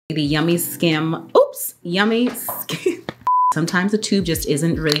The yummy skim, oops, yummy skim. Sometimes the tube just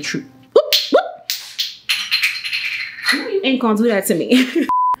isn't really true. You ain't gonna do that to me.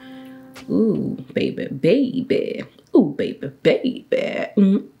 Ooh, baby, baby. Ooh, baby, baby.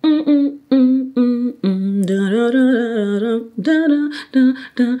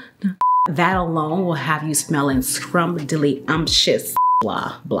 That alone will have you smelling scrumptious,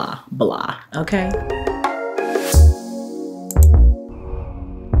 blah, blah, blah, okay?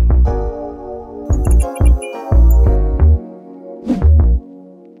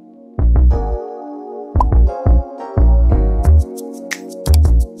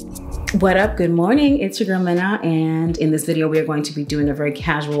 What up? Good morning. It's your girl Mena, and in this video we are going to be doing a very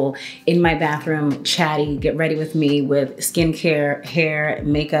casual in my bathroom chatty get ready with me with skincare, hair,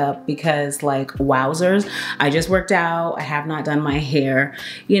 makeup, because like wowzers, I just worked out, I have not done my hair,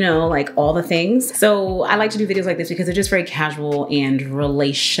 you know, like all the things. So I like to do videos like this because they're just very casual and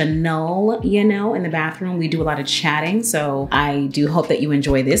relational, you know. In the bathroom we do a lot of chatting, so I do hope that you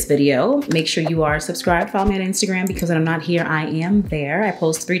enjoy this video. Make sure you are subscribed, follow me on Instagram, because when I'm not here I am there. I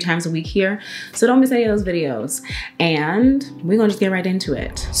post 3 times a week here, so don't miss any of those videos, and we're gonna just get right into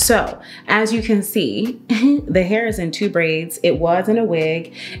it. So as you can see, the hair is in 2 braids. It was in a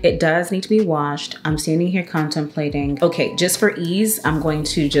wig. It does need to be washed. I'm standing here contemplating. Okay, just for ease, I'm going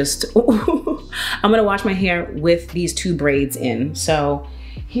to just I'm gonna wash my hair with these 2 braids in. So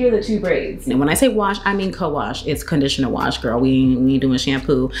here are the 2 braids. And when I say wash, I mean co-wash. It's conditioner wash, girl. We ain't doing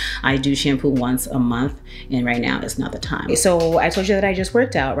shampoo. I do shampoo once a month, and right now is not the time. So I told you that I just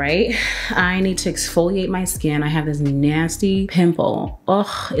worked out, right? I need to exfoliate my skin. I have this nasty pimple.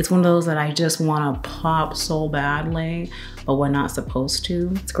 Ugh, it's one of those that I just wanna pop so badly, but we're not supposed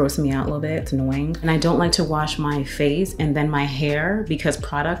to. It's grossing me out a little bit, it's annoying. And I don't like to wash my face and then my hair, because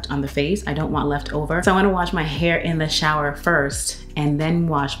product on the face, I don't want left over. So I wanna wash my hair in the shower first and then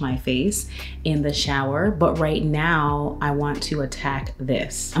wash my face in the shower. But right now I want to attack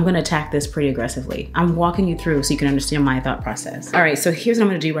this. I'm gonna attack this pretty aggressively. I'm walking you through so you can understand my thought process. All right, so here's what I'm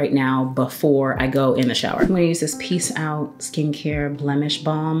gonna do right now before I go in the shower. I'm gonna use this Peace Out Skincare Blemish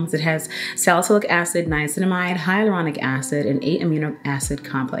Balm. It has salicylic acid, niacinamide, hyaluronic acid, and 8 amino acid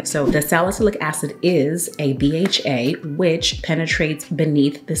complex. So the salicylic acid is a BHA, which penetrates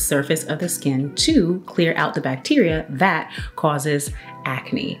beneath the surface of the skin to clear out the bacteria that causes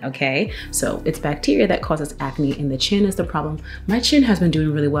acne, okay? So it's bacteria that causes acne, and the chin is the problem. My chin has been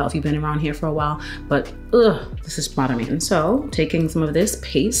doing really well if you've been around here for a while, but this is bothering me. And so taking some of this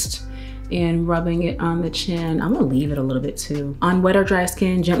paste and rubbing it on the chin. I'm gonna leave it a little bit too. On wet or dry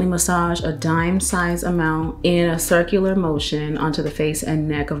skin, gently massage a dime size amount in a circular motion onto the face and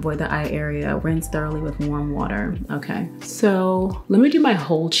neck. Avoid the eye area. Rinse thoroughly with warm water. Okay, so let me do my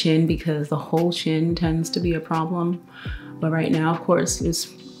whole chin, because the whole chin tends to be a problem. But right now, of course, it's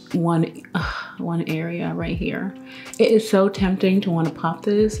one area right here. It is so tempting to want to pop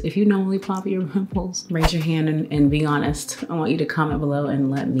this. If you normally pop your pimples, raise your hand and be honest. I want you to comment below and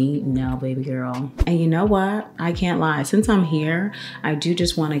let me know, baby girl. And you know what? I can't lie. Since I'm here, I do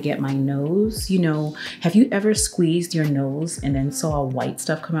just want to get my nose. You know, have you ever squeezed your nose and then saw white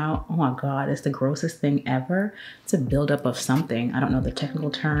stuff come out? Oh my God, it's the grossest thing ever. It's a buildup of something. I don't know the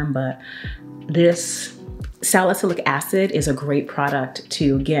technical term, but this salicylic acid is a great product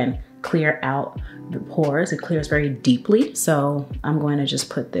to, again, clear out the pores. It clears very deeply. So I'm going to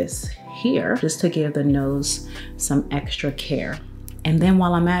just put this here just to give the nose some extra care. And then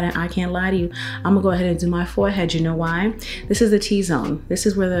while I'm at it, I can't lie to you, I'm gonna go ahead and do my forehead. You know why? This is the T-zone. This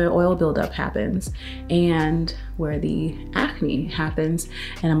is where the oil buildup happens and where the acne happens.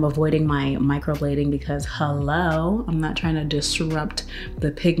 And I'm avoiding my microblading because, hello, I'm not trying to disrupt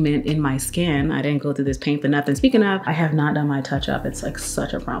the pigment in my skin. I didn't go through this pain for nothing. Speaking of, I have not done my touch-up. It's like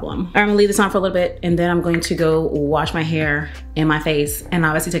such a problem. All right, I'm gonna leave this on for a little bit, and then I'm going to go wash my hair and my face and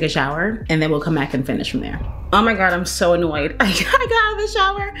obviously take a shower, and then we'll come back and finish from there. Oh my God, I'm so annoyed. I got out of the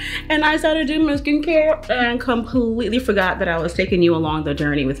shower and I started doing my skincare and completely forgot that I was taking you along the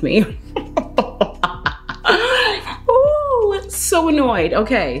journey with me. Ooh, so annoyed.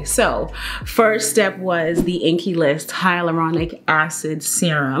 Okay, so first step was the Inky List Hyaluronic Acid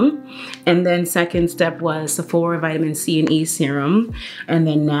Serum. And then second step was Sephora Vitamin C and E Serum. And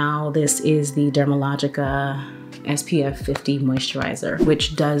then now this is the Dermalogica SPF 50 moisturizer,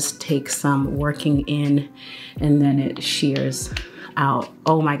 which does take some working in, and then it shears out.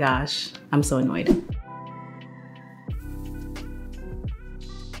 Oh my gosh, I'm so annoyed.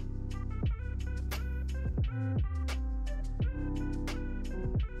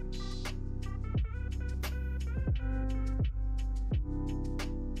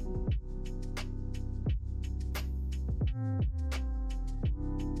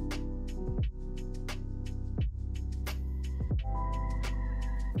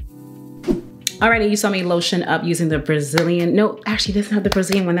 Alrighty, you saw me lotion up using the Brazilian, no, actually this is not the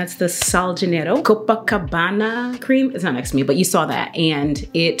Brazilian one, that's the Sal Janeiro Copacabana cream. It's not next to me, but you saw that, and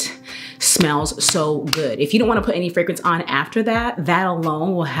it smells so good. If you don't want to put any fragrance on after that, that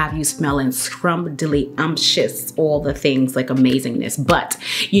alone will have you smelling scrumptious, all the things, like amazingness. But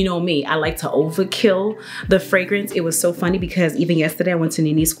you know me, I like to overkill the fragrance. It was so funny because even yesterday I went to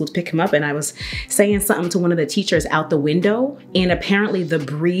Nini's school to pick him up, and I was saying something to one of the teachers out the window, and apparently the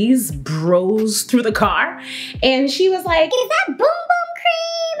breeze blows through the car, and she was like, "Is that Boom Boom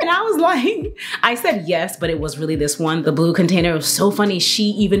cream?" And I was like, I said yes, but it was really this one, the blue container. It was so funny.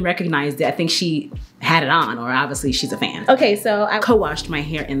 She even recognized it. I think she had it on, or obviously she's a fan. Okay, so I co-washed my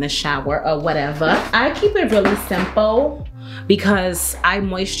hair in the shower or whatever. I keep it really simple because I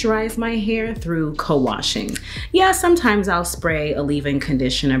moisturize my hair through co-washing. Yeah, sometimes I'll spray a leave-in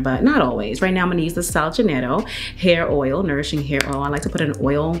conditioner, but not always. Right now I'm gonna use the Sal Janeiro hair oil, nourishing hair oil. I like to put an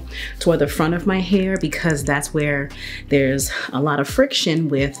oil toward the front of my hair because that's where there's a lot of friction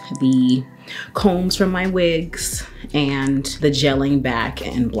with the combs from my wigs and the gelling back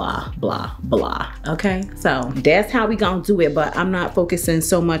and blah, blah, blah. Okay, so that's how we gonna do it, but I'm not focusing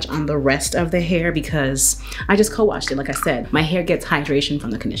so much on the rest of the hair because I just co-washed it. Like I said, my hair gets hydration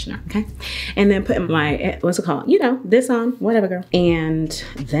from the conditioner, okay? And then put my, what's it called? You know, this on, whatever, girl. And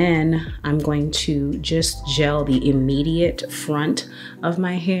then I'm going to just gel the immediate front of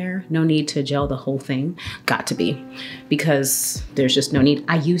my hair. No need to gel the whole thing, got to be, because there's just no need.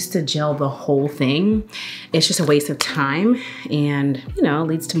 I used to gel the whole thing. It's just a waste of time and, you know,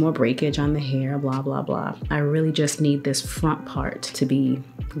 leads to more breakage on the hair, blah, blah, blah. I really just need this front part to be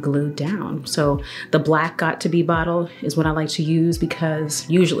glued down. So the black got to be bottle is what I like to use because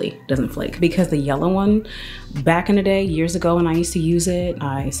usually it doesn't flake. Because the yellow one, back in the day, years ago when I used to use it,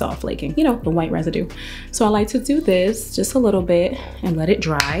 I saw flaking, you know, the white residue. So I like to do this just a little bit and let it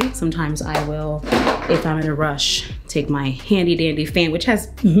dry. Sometimes I will, if I'm in a rush, take my handy dandy fan, which has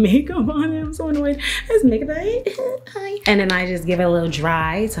makeup on it. I'm so annoyed. There's makeup on it. Hi. And then I just give it a little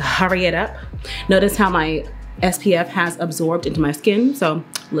dry to hurry it up. Notice how my SPF has absorbed into my skin, so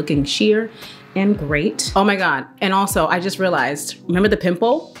looking sheer and great. Oh my God, and also I just realized, remember the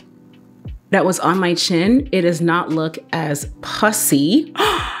pimple that was on my chin? It does not look as pussy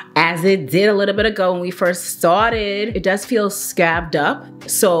as it did a little bit ago when we first started. It does feel scabbed up,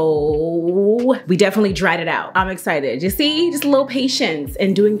 so we definitely dried it out. I'm excited. You see, just a little patience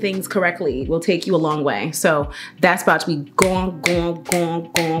and doing things correctly will take you a long way. So that's about to be gone,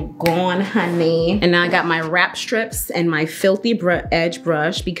 honey. And now I got my wrap strips and my filthy edge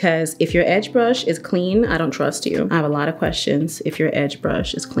brush, because if your edge brush is clean, I don't trust you. I have a lot of questions if your edge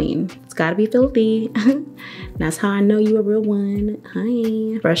brush is clean. It's gotta be filthy. That's how I know you a real one.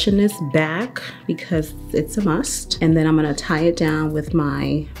 Hi. Brushing this back because it's a must. And then I'm gonna tie it down with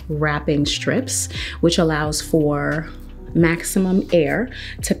my wrapping strips, which allows for maximum air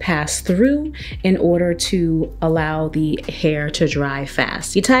to pass through in order to allow the hair to dry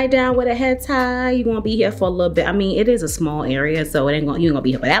fast. You tie it down with a head tie, you're gonna be here for a little bit. I mean, it is a small area, so you ain't gonna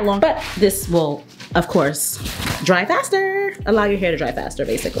be here for that long, but this will, of course, dry faster. Allow your hair to dry faster,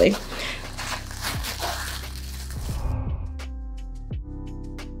 basically.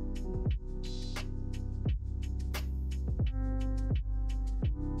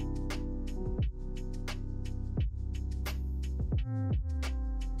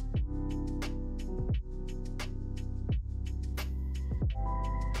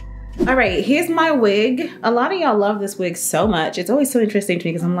 All right, here's my wig. A lot of y'all love this wig so much. It's always so interesting to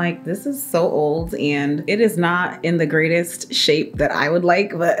me because I'm like, this is so old and it is not in the greatest shape that I would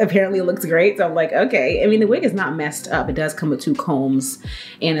like, but apparently it looks great. So I'm like, okay. I mean, the wig is not messed up. It does come with 2 combs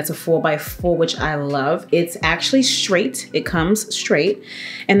and it's a 4x4, which I love. It's actually straight. It comes straight.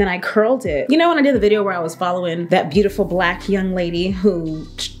 And then I curled it. You know, when I did the video where I was following that beautiful black young lady who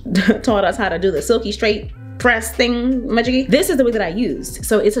taught us how to do the silky straight press thing, majiggy. This is the wig that I used.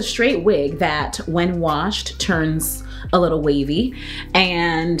 So it's a straight wig that when washed turns a little wavy.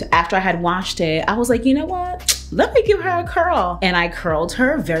 And after I had washed it, I was like, you know what? Let me give her a curl. And I curled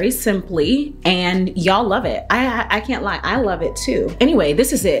her very simply and y'all love it. I can't lie, I love it too. Anyway,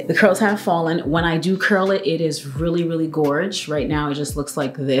 this is it. The curls have fallen. When I do curl it, it is really, really gorge. Right now, it just looks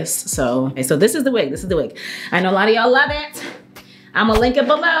like this. So this is the wig, this is the wig. I know a lot of y'all love it. I'm gonna link it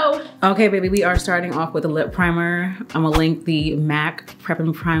below. Okay, baby, we are starting off with a lip primer. I'm gonna link the MAC Prep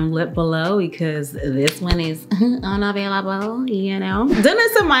and Prime lip below because this one is unavailable, you know.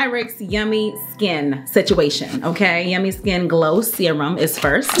 DYNESSA MYRICKS Yummy Skin Situation, okay? Yummy Skin Glow Serum is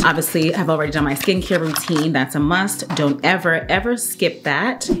first. Obviously, I've already done my skincare routine. That's a must. Don't ever skip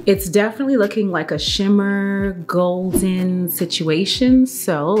that. It's definitely looking like a shimmer golden situation.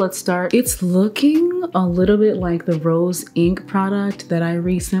 So let's start. It's looking a little bit like the Rose Ink product that I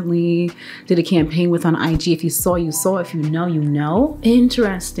recently did a campaign with on IG. If you saw, you saw. If you know, you know.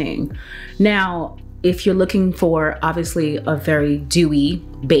 Interesting. Now, if you're looking for obviously a very dewy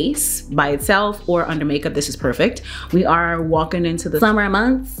base by itself or under makeup, this is perfect. We are walking into the summer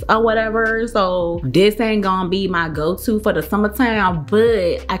months or whatever, so this ain't gonna be my go-to for the summertime,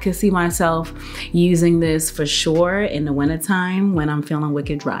 but I can see myself using this for sure in the wintertime when I'm feeling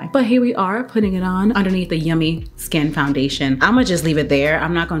wicked dry. But here we are putting it on underneath the Yummy Skin Foundation. I'm gonna just leave it there.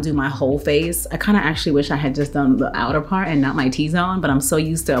 I'm not gonna do my whole face. I kind of actually wish I had just done the outer part and not my T-zone, but I'm so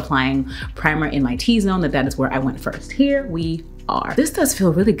used to applying primer in my T-zone that is where I went first. Here we are. This does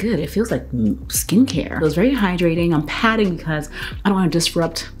feel really good. It feels like skincare. It feels very hydrating. I'm patting because I don't want to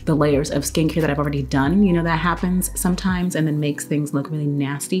disrupt the layers of skincare that I've already done. You know, that happens sometimes and then makes things look really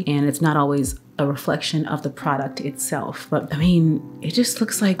nasty, and it's not always a reflection of the product itself. But I mean, it just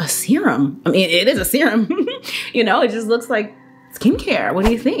looks like a serum. I mean, it is a serum. You know, it just looks like skincare. What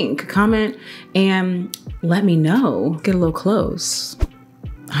do you think? Comment and let me know. Get a little close.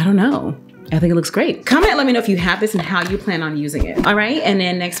 I don't know. I think it looks great. Comment, let me know if you have this and how you plan on using it. All right, and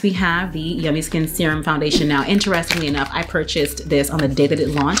then next we have the Yummy Skin Serum Foundation. Now, interestingly enough, I purchased this on the day that it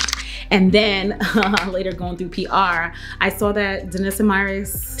launched. And then later going through PR, I saw that DYNESSA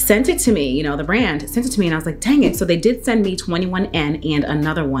MYRICKS sent it to me, you know, the brand sent it to me, and I was like, dang it. So they did send me 21N and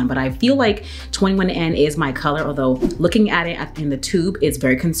another one, but I feel like 21N is my color, although looking at it in the tube is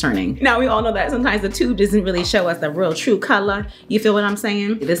very concerning. Now, we all know that sometimes the tube doesn't really show us the real true color. You feel what I'm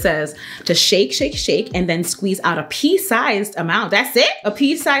saying? This says to shake, shake, shake, and then squeeze out a pea-sized amount. That's it? A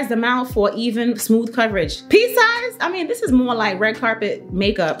pea-sized amount for even smooth coverage. Pea-sized? I mean, this is more like red carpet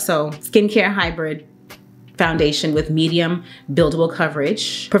makeup. So skincare hybrid foundation with medium buildable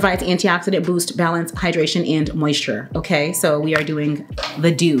coverage. Provides antioxidant boost, balance, hydration, and moisture. Okay, so we are doing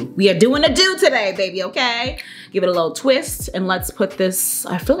the do. We are doing the do today, baby, okay? Give it a little twist, and let's put this,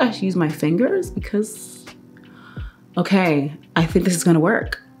 I feel like I should use my fingers because, okay, I think this is gonna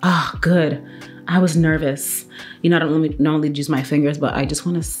work. Oh, good. I was nervous. You know, I don't normally use my fingers, but I just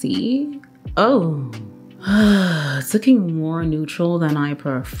want to see. Oh, it's looking more neutral than I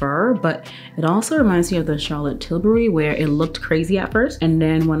prefer, but it also reminds me of the Charlotte Tilbury where it looked crazy at first, and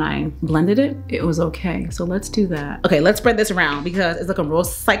then when I blended it, it was okay. So let's do that. Okay, let's spread this around because it's looking real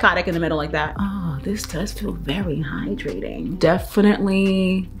psychotic in the middle like that. Oh, this does feel very hydrating.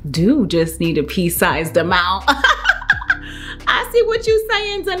 Definitely do just need a pea-sized amount. I see what you're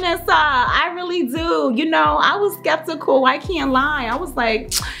saying, DYNESSA. I really do. You know, I was skeptical. I can't lie. I was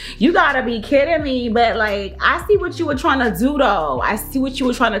like, you gotta be kidding me. But like, I see what you were trying to do though. I see what you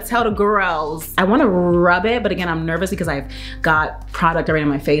were trying to tell the girls. I wanna rub it, but again, I'm nervous because I've got product already on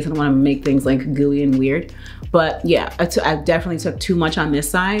my face and I wanna make things like gooey and weird. But yeah, I definitely took too much on this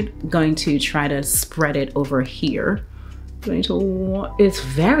side. I'm going to try to spread it over here. It's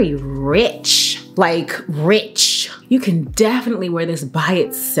very rich, like rich. You can definitely wear this by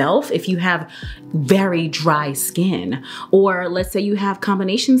itself if you have very dry skin, or let's say you have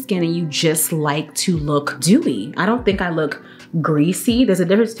combination skin and you just like to look dewy. I don't think I look greasy. There's a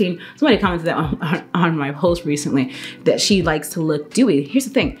difference between, somebody commented that on my post recently that she likes to look dewy. Here's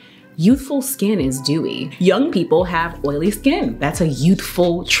the thing. Youthful skin is dewy. Young people have oily skin. That's a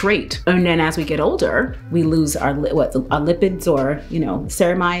youthful trait. And then as we get older, we lose our lipids or, you know,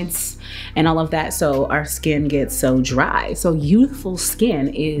 ceramides and all of that. So our skin gets so dry. So youthful skin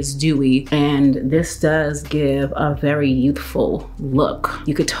is dewy, and this does give a very youthful look.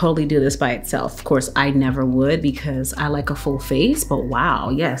 You could totally do this by itself. Of course, I never would because I like a full face, but wow,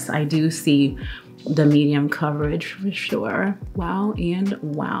 yes, I do see the medium coverage for sure. Wow and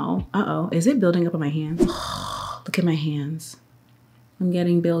wow. Uh-oh, is it building up on my hands? Look at my hands. I'm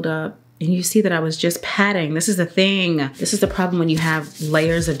getting built up. And you see that I was just patting. This is the thing. This is the problem when you have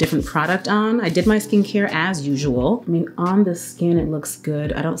layers of different product on. I did my skincare as usual. I mean, on the skin, it looks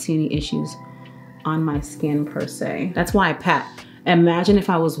good. I don't see any issues on my skin per se. That's why I pat. Imagine if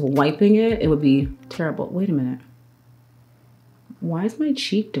I was wiping it, it would be terrible. Wait a minute. Why is my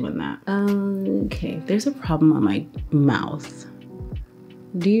cheek doing that? Okay, there's a problem on my mouth.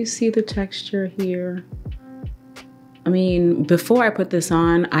 Do you see the texture here? I mean, before I put this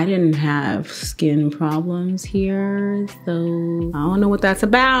on, I didn't have skin problems here, so I don't know what that's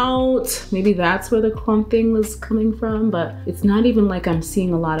about. Maybe that's where the clumping was coming from, but it's not even like I'm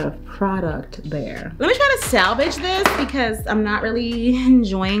seeing a lot of product there. Let me try to salvage this because I'm not really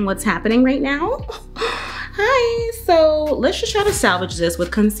enjoying what's happening right now. Hi, so let's just try to salvage this with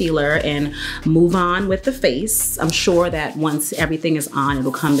concealer and move on with the face. I'm sure that once everything is on,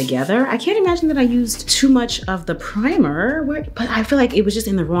 it'll come together. I can't imagine that I used too much of the primer, but I feel like it was just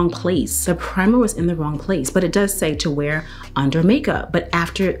in the wrong place. The primer was in the wrong place, but it does say to wear under makeup. But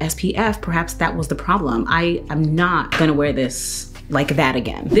after SPF, perhaps that was the problem. I am not gonna wear this like that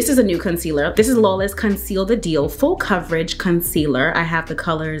again. This is a new concealer. This is Lawless Conceal the Deal Full Coverage Concealer. I have the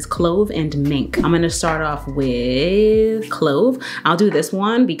colors Clove and Mink. I'm gonna start off with Clove. I'll do this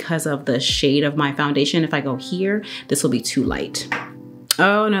one because of the shade of my foundation. If I go here, this will be too light.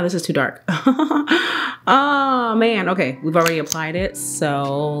 Oh no, this is too dark. Oh man, okay, we've already applied it,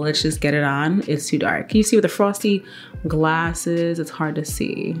 so let's just get it on. It's too dark. Can you see with the frosty glasses? It's hard to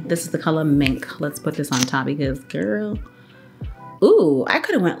see. This is the color Mink. Let's put this on top because girl, ooh, I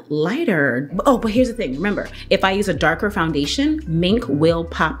could have went lighter. Oh, but here's the thing. Remember, if I use a darker foundation, Mink will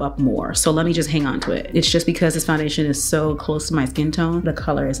pop up more. So let me just hang on to it. It's just because this foundation is so close to my skin tone, the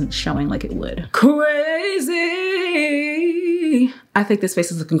color isn't showing like it would. Crazy. I think this face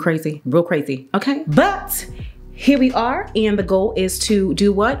is looking crazy, real crazy, okay? But here we are, and the goal is to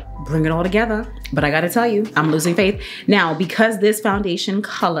do what? Bring it all together. But I gotta tell you, I'm losing faith. Now, because this foundation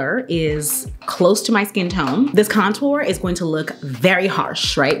color is close to my skin tone, this contour is going to look very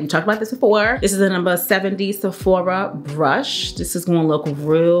harsh, right? We talked about this before. This is a number 70 Sephora brush. This is gonna look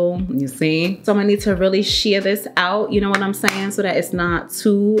real, you see? So I'm gonna need to really shear this out, you know what I'm saying? So that it's not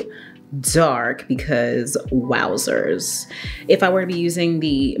too dark, because wowzers. If I were to be using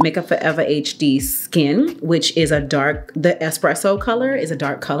the Makeup Forever HD Skin, which is a dark, the espresso color is a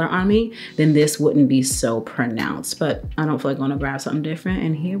dark color on me, then this wouldn't be so pronounced. But I don't feel like I'm gonna grab something different,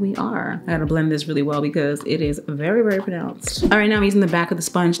 and here we are. I gotta blend this really well because it is very, very pronounced. All right, now I'm using the back of the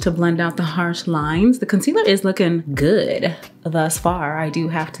sponge to blend out the harsh lines. The concealer is looking good thus far, I do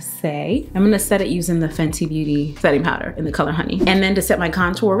have to say. I'm gonna set it using the Fenty Beauty setting powder in the color Honey. And then to set my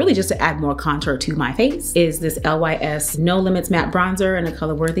contour, really just to add more contour to my face, is this LYS No Limits Matte Bronzer in the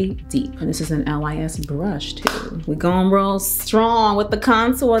color Worthy Deep. And this is an LYS brush too. We're going real strong with the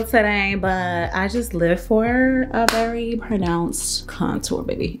contour today, but I just live for a very pronounced contour,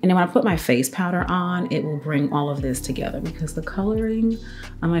 baby. And then when I put my face powder on, it will bring all of this together because the coloring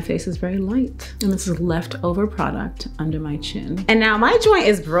on my face is very light. And this is leftover product under my chin. And now my joint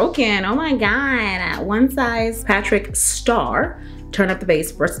is broken. Oh my God. One size Patrick Star. Turn Up the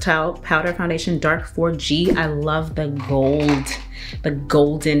Base Versatile Powder Foundation Dark 4G. I love the gold, the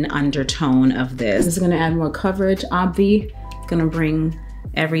golden undertone of this. This is gonna add more coverage, obvi. Gonna bring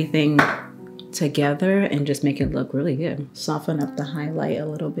everything together and just make it look really good. Soften up the highlight a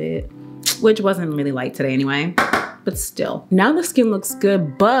little bit, which wasn't really light today anyway, but still. Now the skin looks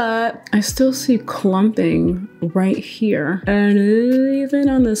good, but I still see clumping right here. And even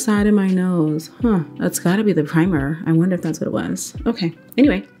on the side of my nose. Huh, that's gotta be the primer. I wonder if that's what it was. Okay,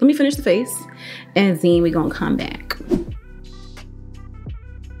 anyway, let me finish the face and then we're gonna come back.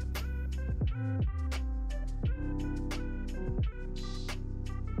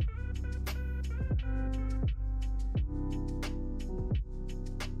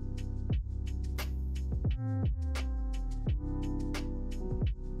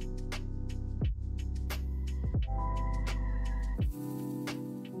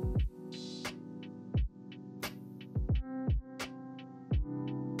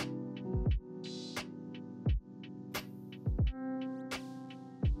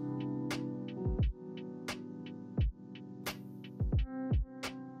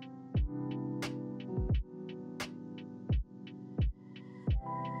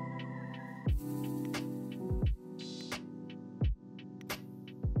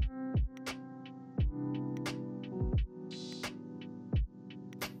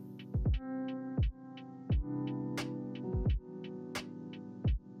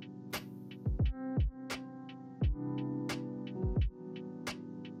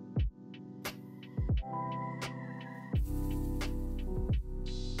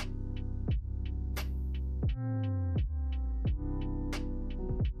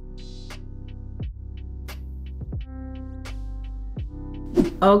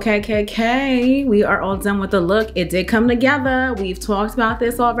 Okay, we are all done with the look. It did come together. We've talked about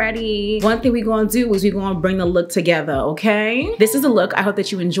this already. One thing we're gonna do is we're gonna bring the look together, okay? This is a look. I hope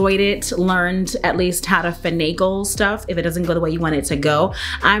that you enjoyed it, learned at least how to finagle stuff if it doesn't go the way you want it to go.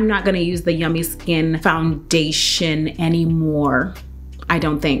 I'm not gonna use the Yummy Skin foundation anymore, I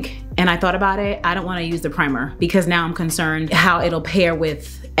don't think. And I thought about it, I don't wanna use the primer because now I'm concerned how it'll pair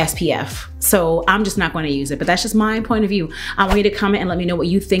with SPF. So I'm just not going to use it, but that's just my point of view. I want you to comment and let me know what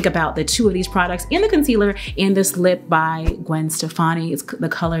you think about the two of these products and the concealer and this lip by Gwen Stefani. It's the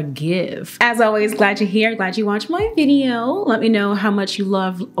color Give. As always, glad you're here. Glad you watched my video. Let me know how much you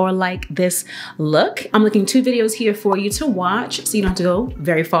love or like this look. I'm looking 2 videos here for you to watch so you don't have to go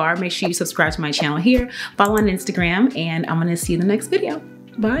very far. Make sure you subscribe to my channel here, follow on Instagram, and I'm going to see you in the next video.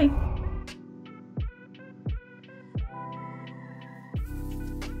 Bye.